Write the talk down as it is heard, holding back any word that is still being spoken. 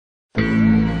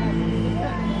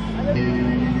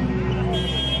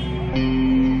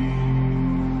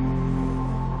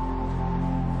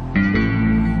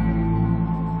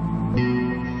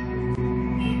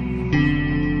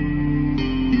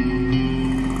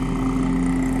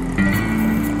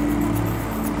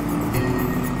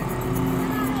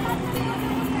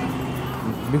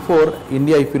Before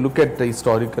India, if you look at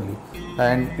historically,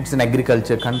 and it's an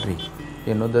agriculture country,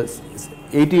 the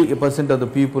 80% of the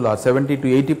people, or 70 to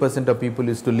 80% of people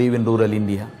used to live in rural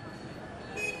India.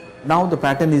 Now the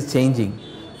pattern is changing,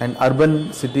 and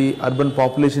urban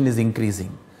population is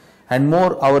increasing, and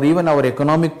even our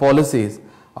economic policies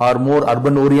are more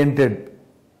urban oriented.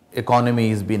 Economy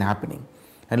has been happening,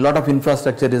 and a lot of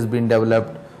infrastructure is being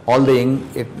developed. All the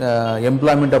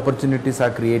employment opportunities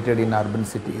are created in urban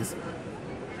cities.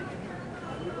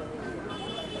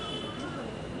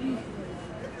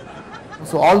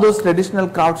 So all those traditional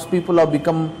crafts people have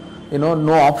become,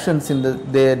 no options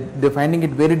they're finding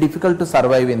it very difficult to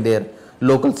survive in their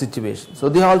local situation. So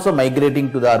they are also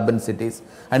migrating to the urban cities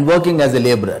and working as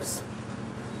laborers.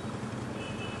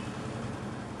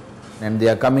 And they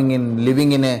are coming in,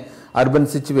 living in a urban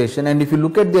situation, and if you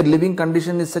look at their living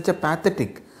condition, is such a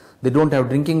pathetic. They don't have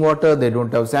drinking water, they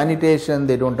don't have sanitation,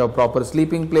 they don't have proper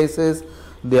sleeping places,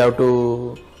 they have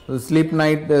to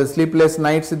sleepless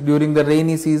nights during the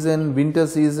rainy season, winter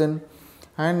season,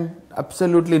 and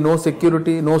absolutely no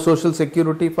security, no social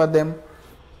security for them.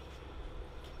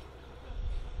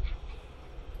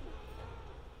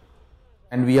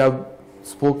 And we have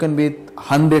spoken with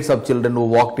hundreds of children who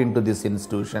walked into this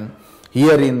institution,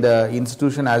 here in the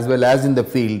institution as well as in the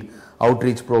field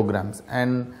outreach programs,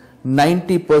 and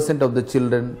 90% of the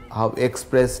children have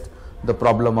expressed the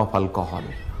problem of alcohol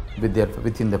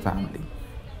within the family.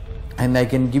 And I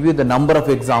can give you the number of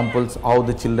examples how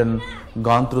the children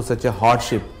gone through such a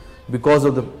hardship because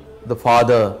of the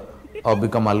father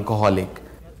become alcoholic.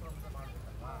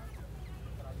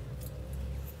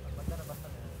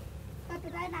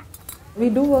 We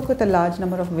do work with a large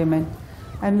number of women,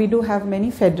 and we do have many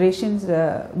federations,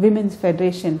 women's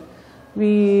federation.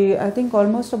 I think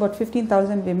almost about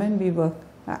 15,000 women we work,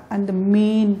 and the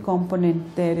main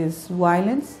component there is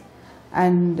violence,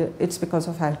 and it's because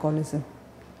of alcoholism.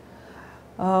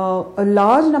 A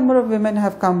large number of women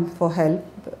have come for help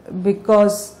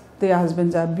because their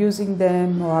husbands are abusing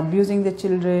them or abusing the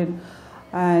children,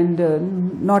 and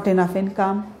not enough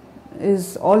income.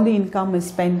 All the income is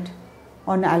spent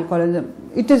on alcoholism.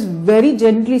 It is very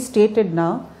gently stated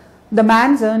now, the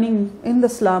man's earning in the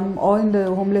slum or in the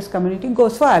homeless community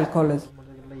goes for alcoholism.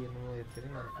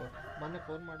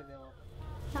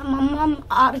 ನಮ್ಮಮ್ಮ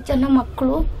 6 ಜನ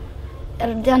ಮಕ್ಕಳು,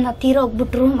 2 ಜನ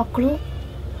ತೀರೋಗ್ಬಿಟ್ರು ಮಕ್ಕಳು.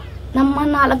 ನಮ್ಮ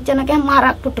 4 ಜನಕ್ಕೆ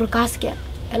ಮಾರಾಕ್ಬಿಟ್ರು ಕಾಸಿಗೆ.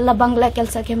 ಎಲ್ಲ ಬಂಗ್ಲೆ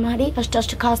ಕೆಲಸಕ್ಕೆ ಮಾಡಿ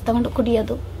ಅಷ್ಟಷ್ಟು ಕಾಸು ತಗೊಂಡು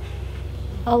ಕುಡಿಯೋದು.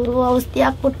 ಅವರು ಔಷಧಿ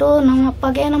ಹಾಕ್ಬಿಟ್ಟು ನಮ್ಮ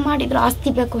ಅಪ್ಪಗೆ ಏನೋ ಮಾಡಿದ್ರು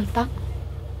ಆಸ್ತಿ ಬೇಕು ಅಂತ.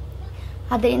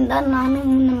 ಅದರಿಂದ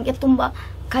ನಮಗೆ ತುಂಬ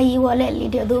ಕೈ ಒಲೆಯಲ್ಲಿ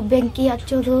ಹಿಡಿಯೋದು, ಬೆಂಕಿ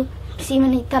ಹಚ್ಚೋದು,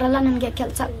 ಸೀಮೆಣ್ಣೆ ಈ ಥರ ಎಲ್ಲ ನನಗೆ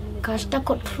ಕೆಲಸ ಕಷ್ಟ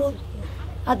ಕೊಟ್ಟರು.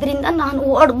 ಅದರಿಂದ ನಾನು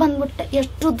ಓಡಿ ಬಂದ್ಬಿಟ್ಟೆ.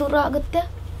 ಎಷ್ಟು ದೂರ ಆಗುತ್ತೆ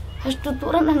ಅಷ್ಟು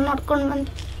ದೂರ ನಾನು ನಡ್ಕೊಂಡು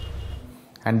ಬಂದೆ.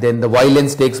 And then the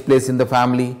violence takes place in the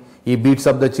family. He beats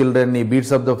up the children, he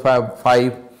beats up the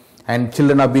five, and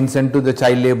children have been sent to the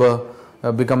child labor,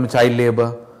 become child labor,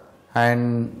 and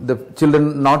the children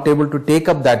not able to take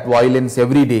up that violence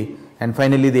every day, and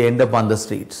finally they end up on the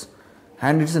streets.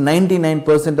 And it's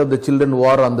 99% of the children who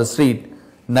are on the street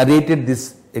narrated these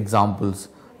examples,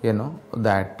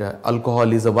 that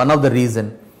alcohol is one of the reason,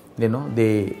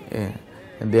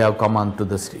 they have come onto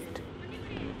the street.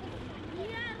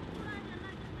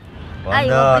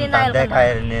 ಒಂದು ತಂದೆ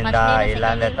ಕಾಯಿನಿಂದ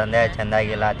ಇಲ್ಲಾಂದರೆ ತಂದೆ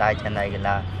ಚೆಂದಾಗಿಲ್ಲ, ತಾಯಿ ಚೆಂದಾಗಿಲ್ಲ,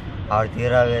 ಅವ್ರು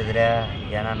ತೀರೋಗಿದ್ರೆ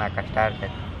ಏನಾನ ಕಷ್ಟ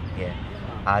ಇರ್ತೈತೆ,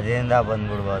 ಅದರಿಂದ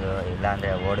ಬಂದ್ಬಿಡ್ಬೋದು.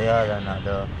 ಇಲ್ಲಾಂದರೆ ಹೊಡೆಯೋದು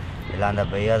ಅನ್ನೋದು, ಇಲ್ಲಾಂದರೆ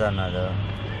ಬೈಯೋದು ಅನ್ನೋದು,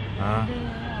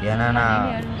 ಏನಾನ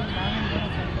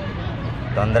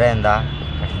ತೊಂದರೆಯಿಂದ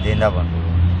ಕಷ್ಟದಿಂದ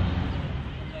ಬಂದ್ಬಿಡ್ಬೋದು.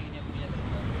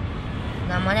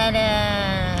 ನಮ್ಮ ಮನೆಯಲ್ಲಿ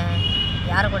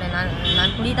ಯಾರು ಕೂಡ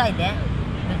ನಾನು ಕುಡಿತಾ ಇದ್ದೆ,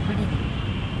 ಬಿಟ್ಟಿದ್ದೀನಿ.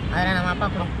 ಆದರೆ ನಮ್ಮ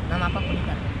ಅಪ್ಪ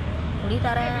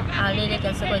ಕುಡಿತಾರೆ, ಹಳ್ಳಿಯಲ್ಲಿ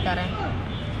ಕೆಲ್ಸಕ್ಕೆ ಹೋಗ್ತಾರೆ.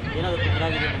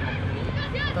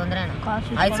 ತೊಂದರೆ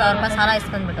 5,000 ರೂಪಾಯಿ ಸಾಲ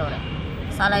ಇಸ್ಕೊಂಡ್ಬಿಟ್ಟವ್ರೆ.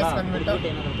 ಸಾಲ ಇಸ್ಕೊಂಡ್ಬಿಟ್ಟು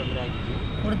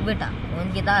ಕುಡಿದ್ಬಿಟ್ಟ.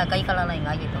 ಒಂದ್ಗಿತ ಕೈ ಕಾಲಲ್ಲ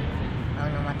ಹಿಂಗಾಗಿತ್ತು.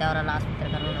 ಅವನು ಮತ್ತೆ ಅವರೆಲ್ಲ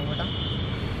ಆಸ್ಪತ್ರೆಗೆ ಕರ್ಕೊಂಡು ಹೋಗ್ಬಿಟ್ಟು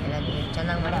ಎಲ್ಲ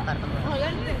ಚೆನ್ನಾಗಿ ಮಾಡಿ ಕರ್ಕೊಂಡು.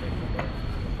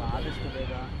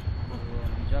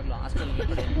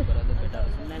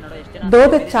 Though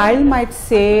the child might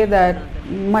say that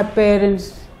my parents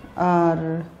are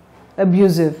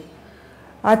abusive,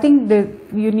 I think that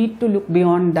you need to look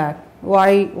beyond that.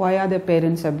 Why are their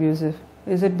parents abusive?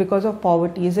 Is it because of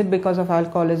poverty? Is it because of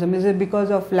alcoholism? Is it because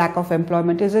of lack of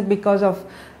employment? Is it because of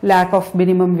lack of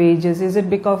minimum wages? Is it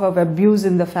because of abuse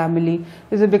in the family?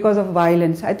 Is it because of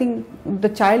violence? I think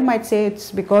the child might say it's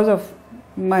because of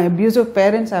my abusive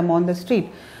parents I'm on the street.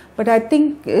 But I think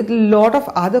a lot of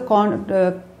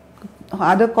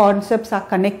other concepts are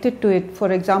connected to it. For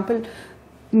example,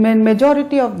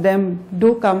 majority of them do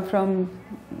come from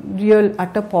real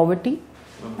utter poverty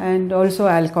and also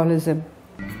alcoholism.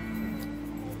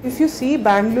 If you see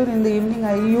Bangalore in the evening,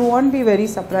 you won't be very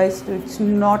surprised. It's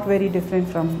not very different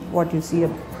from what you see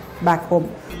back home.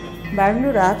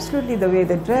 Bangalore, absolutely, the way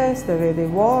they dress, the way they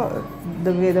walk,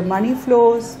 the way the money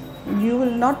flows, you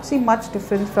will not see much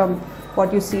difference from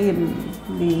what you see in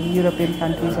the European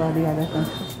countries or the other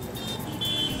countries.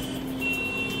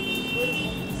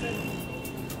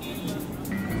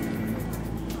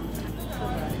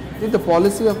 The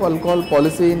policy of alcohol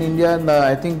policy in India, and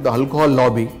I think the alcohol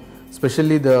lobby,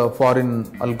 especially the foreign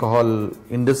alcohol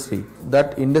industry,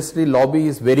 that industry lobby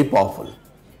is very powerful.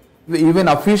 Even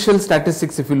official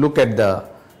statistics, if you look at the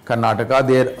Karnataka,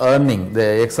 their earning,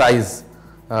 the excise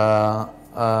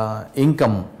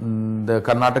income, the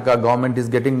Karnataka government is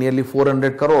getting nearly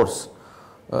 400 crores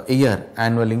a year,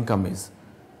 annual income is.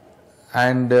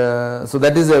 And so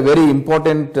that is a very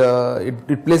important,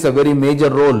 it plays a very major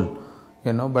role,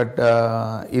 you know, but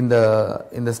in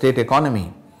the state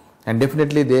economy, and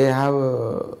definitely they have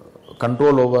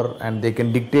control over, and they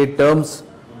can dictate terms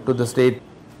to the state.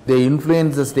 They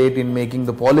influence the state in making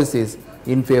the policies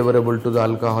unfavorable to the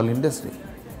alcohol industry,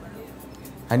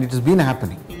 and it has been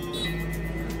happening.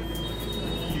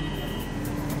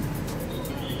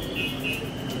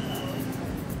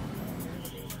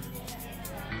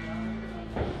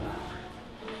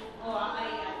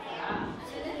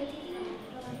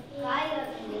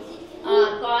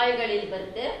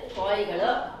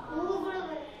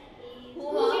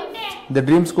 The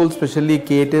Dream School specially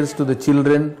caters to the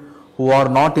children who are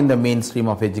not in the mainstream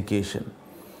of education,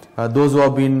 those who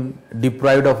have been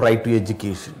deprived of right to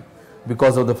education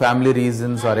because of the family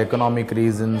reasons or economic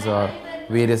reasons or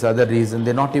various other reasons.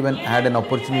 They not even had an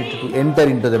opportunity to enter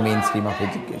into the mainstream of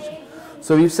education.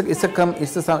 So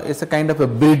it's a kind of a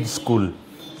bridge school.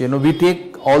 You know, we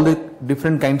take all the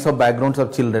different kinds of backgrounds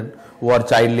of children who are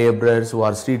child laborers, who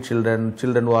are street children,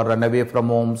 children who are run away from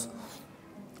homes,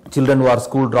 children who are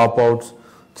school dropouts,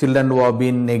 children who have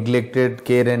been neglected,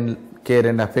 care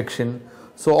and affection.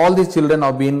 So all these children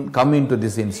have been come into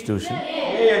this institution.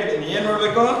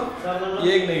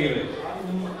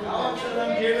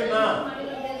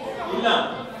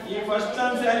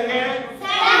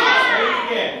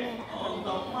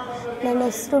 ನನ್ನ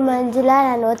ಹೆಸರು ಮಂಜುಳಾ,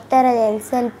 ನಾನು ಓದ್ತಾ ಇರೋದು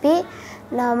SLP.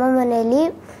 ನಮ್ಮ ಮನೆಯಲ್ಲಿ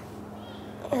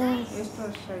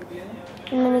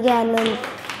ನನಗೆ 11.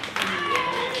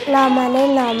 ನಮ್ಮ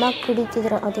ಮನೇಲಿ ನಮ್ಮ ಅಮ್ಮ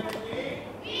ಕುಡಿತಿದ್ರು. ಅದಕ್ಕೆ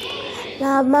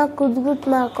ನಮ್ಮ ಕುಡ್ಬಿಟ್ಟು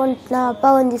ಮಾಡ್ಕೊಂಡು ನಮ್ಮ ಅಪ್ಪ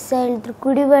ಒಂದು ದಿವಸ ಹೇಳಿದ್ರು,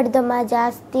 ಕುಡಿಬಾರ್ದಮ್ಮ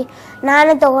ಜಾಸ್ತಿ.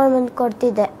 ನಾನೇ ತೊಗೊಂಡು ಬಂದು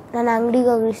ಕೊಡ್ತಿದ್ದೆ. ನಾನು ಅಂಗಡಿಗೆ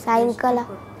ಹೋಗಿ ಸಾಯಂಕಾಲ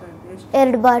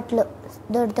 2 ಬಾಟ್ಲು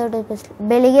ದೊಡ್ಡ ಬಸ್ಲು,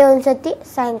 ಬೆಳಿಗ್ಗೆ ಒಂದು ಸತಿ,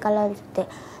 ಸಾಯಂಕಾಲ ಒಂದು ಸತಿ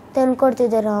ತಂದು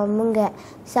ಕೊಡ್ತಿದ್ದೆ ನಮ್ಮ ಅಮ್ಮಂಗೆ.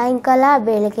 ಸಾಯಂಕಾಲ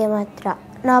ಬೆಳಿಗ್ಗೆ ಮಾತ್ರ.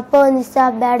 ನಮ್ಮ ಅಪ್ಪ ಒಂದು ದಿವಸ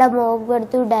ಬೇಡಮ್ಮ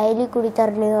ಹೋಗ್ಬಾರ್ದು, ಡೈಲಿ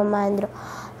ಕುಡಿತಾರೆ ನೀವಮ್ಮ ಅಂದರು.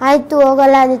 ಆಯಿತು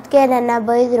ಹೋಗಲ್ಲ ಅದಕ್ಕೆ ನನ್ನ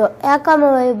ಬೈದರು. ಯಾಕಮ್ಮ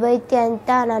ಬೈತಿ ಅಂತ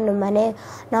ನಾನು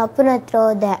ನಮ್ಮ ಅಪ್ಪನ ಹತ್ರ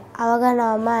ಹೋದೆ. ಆವಾಗ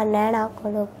ನಮ್ಮಮ್ಮ ನೇಣು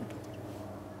ಹಾಕ್ಕೊಂಡು ಹೋಗ್ಬಿಟ್ಟಿದ್ರು.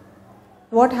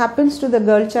 What happens to the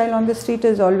girl child on the street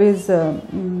is always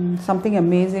something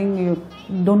amazing. You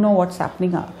don't know what's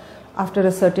happening. After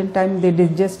a certain time they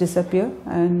just disappear,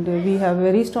 and we have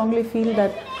very strongly feel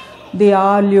that they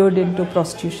are lured into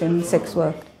prostitution, sex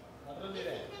work.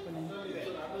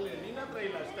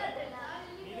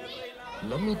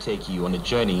 Let me take you on a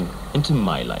journey into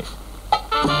my life.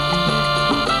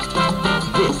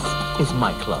 This is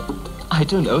my club. I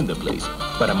don't own the place,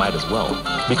 but I might as well,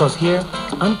 because here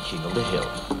I'm king of the hill.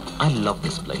 I love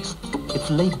this place. It's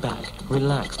laid back,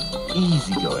 relaxed,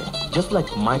 easygoing, just like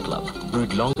my club.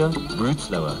 Brewed longer, brewed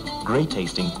slower, great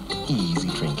tasting, easy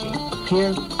drinking.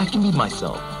 Here I can be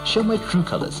myself, show my true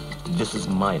colors. This is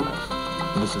my life.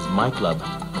 This is my club,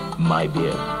 my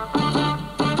beer.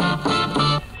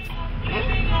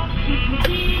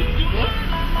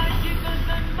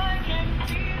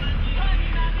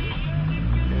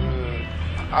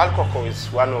 Alcohol is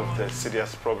one of the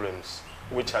serious problems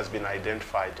which has been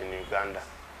identified in Uganda.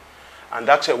 And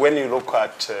actually when you look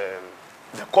at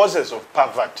the causes of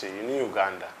poverty in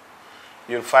Uganda,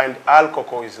 you'll find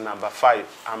alcohol is number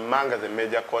 5 among the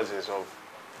major causes of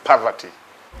poverty.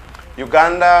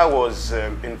 Uganda was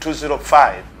in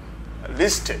 2005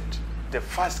 listed the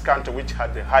first country which had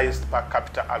the highest per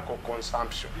capita alcohol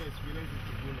consumption.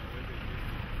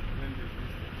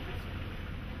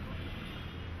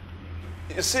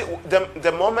 You see,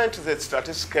 the moment the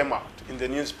statistics came out in the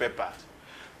newspapers,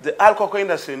 the alcohol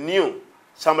industry knew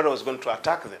somebody was going to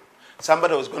attack them.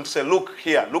 Somebody was going to say, look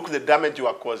here, look the damage you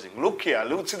are causing. Look here,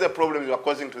 look, see the problem you are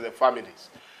causing to the families.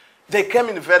 They came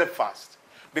in very fast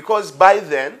because by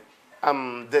then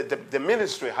the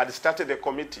ministry had started a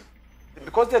committee.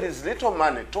 Because there is little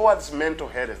money towards mental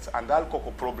health and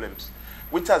alcohol problems,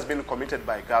 which has been committed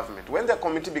by government. When the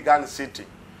committee began sitting,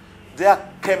 there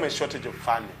came a shortage of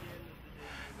funding.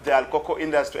 the alcohol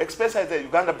industry, especially the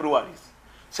Uganda breweries,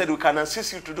 said we can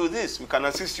assist you to do this, we can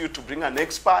assist you to bring an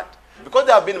expert. Because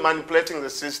they have been manipulating the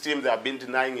system, they have been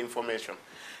denying information.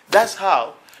 That's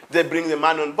how they bring the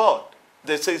man on board.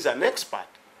 They say he's an expert.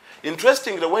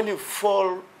 Interestingly, when you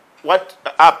follow what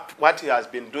he has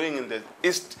been doing in the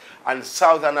East and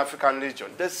Southern African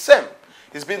region, the same.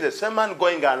 He's been the same man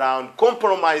going around,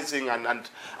 compromising, and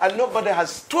nobody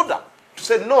has stood up to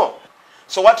say no.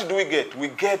 So what do we get? We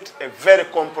get a very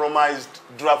compromised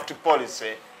draft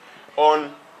policy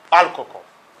on alcohol.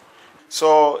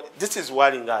 So this is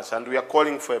worrying us, and we are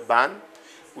calling for a ban.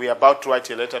 We are about to write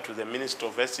a letter to the Minister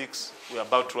of Ethics. We are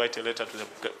about to write a letter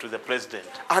to the President.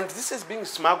 And this is being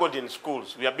smuggled in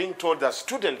schools. We are being told that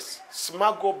students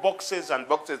smuggle boxes and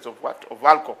boxes of what? Of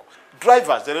alcohol.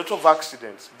 Drivers, a lot of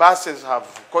accidents. Buses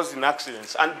have caused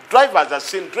accidents. And drivers are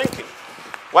seen drinking.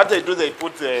 What they do, they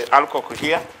put the alcohol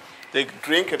here. They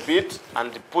drink a bit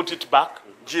and put it back.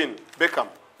 Gin, Beckham. You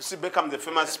see Beckham, the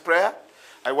famous sprayer?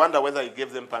 I wonder whether he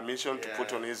gave them permission to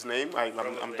put on his name.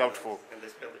 I'm doubtful.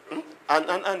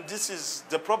 And this is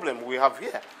the problem we have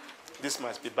here. This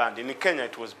must be banned. In Kenya,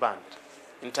 it was banned.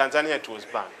 In Tanzania, it was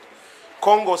banned.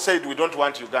 Congo said, we don't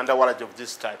want Uganda walaj of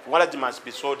this type. Walaj must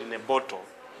be sold in a bottle.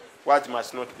 Walaj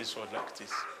must not be sold like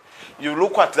this. You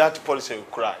look at that policy, you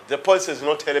cry. The policy is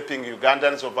not helping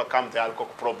Ugandans overcome the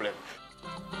alcohol problem.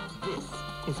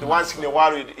 Once in a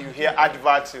while, you hear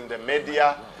adverts in the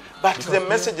media, but the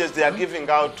messages they are giving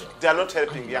out, they are not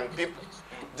helping young people.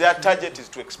 Their target is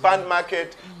to expand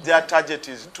market, their target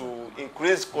is to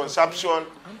increase consumption,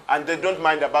 and they don't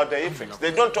mind about the effects.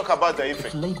 They don't talk about the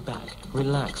effects. Laid back,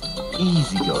 relaxed,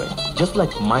 easy going. Just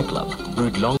like my club.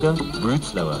 Brewed longer, brewed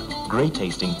slower. Great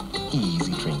tasting,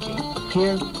 easy drinking.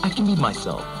 Here, I can be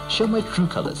myself. Show my true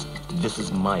colors. This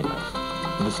is my life.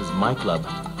 This is my club,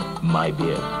 my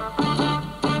beer.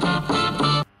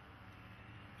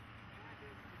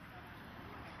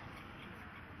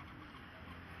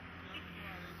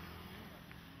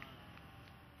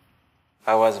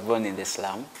 I was born in the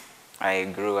slum. I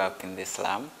grew up in the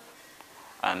slum,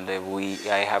 and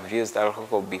I have used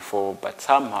alcohol before, but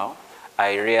somehow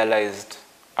I realized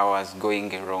I was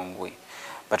going a wrong way.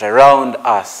 But around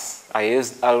us, I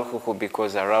used alcohol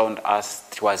because around us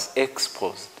it was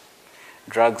exposed.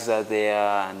 Drugs are there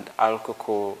and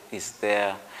alcohol is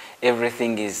there.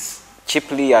 Everything is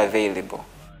cheaply available.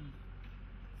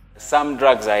 Some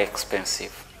drugs are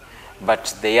expensive,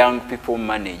 but the young people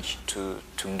manage to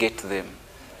get them.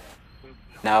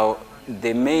 Now,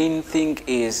 the main thing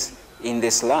is in the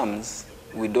slums,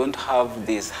 we don't have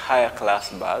these higher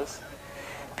class bars.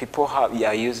 People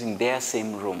are using their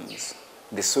same rooms.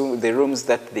 The rooms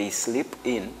that they sleep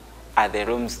in are the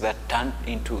rooms that turn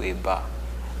into a bar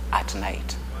at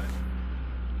night.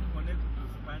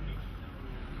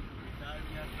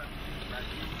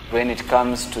 When it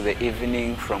comes to the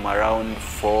evening from around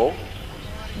 4,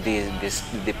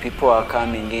 the people are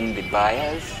coming in, the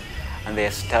buyers, and they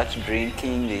start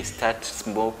drinking, they start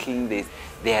smoking, they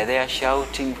are there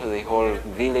shouting for the whole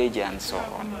village and so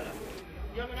on.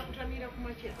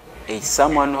 If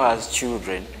someone who has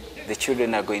children, the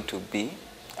children are going to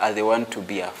they want to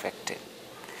be affected.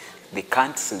 They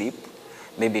can't sleep.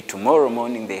 Maybe tomorrow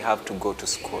morning they have to go to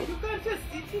school.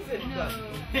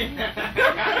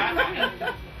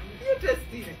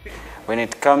 When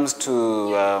it comes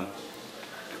to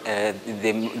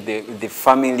the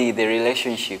family, the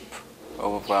relationship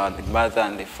of the mother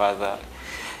and the father,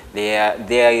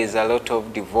 there is a lot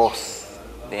of divorce.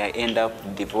 They end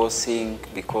up divorcing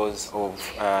because of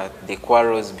the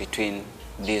quarrels between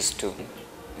these two.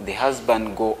 The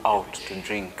husband go out to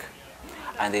drink,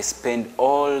 and they spend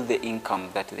all the income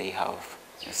that they have,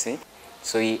 you see.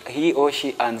 So he or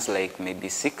she earns like maybe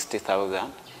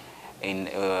 60,000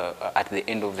 at the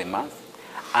end of the month,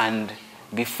 and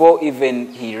before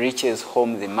even he reaches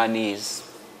home, the money is,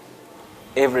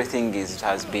 everything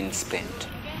has been spent.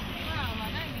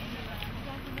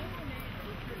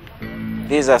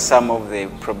 These are some of the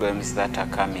problems that are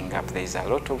coming up. There is a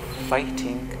lot of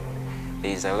fighting.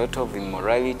 There is a lot of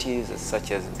immoralities,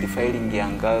 such as defiling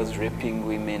young girls, raping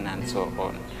women, and so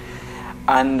on.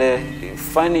 And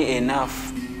funny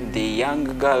enough, the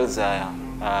young girls who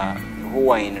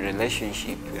are in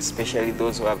relationship, especially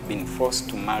those who have been forced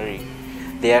to marry,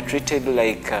 they are treated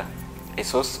like a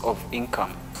source of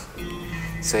income.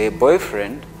 So a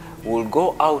boyfriend will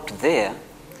go out there,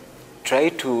 try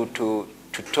to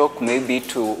talk maybe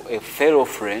to a fellow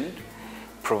friend,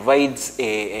 provides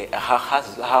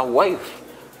her wife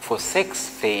for sex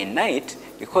for a night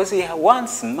because he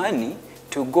wants money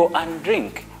to go and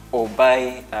drink. or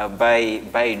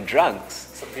buy drugs.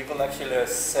 So people actually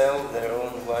sell their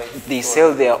own wives? They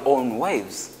sell their own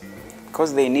wives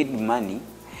because they need money.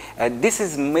 This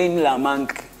is mainly among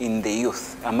the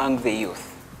youth,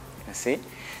 you see.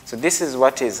 So this is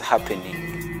what is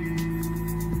happening.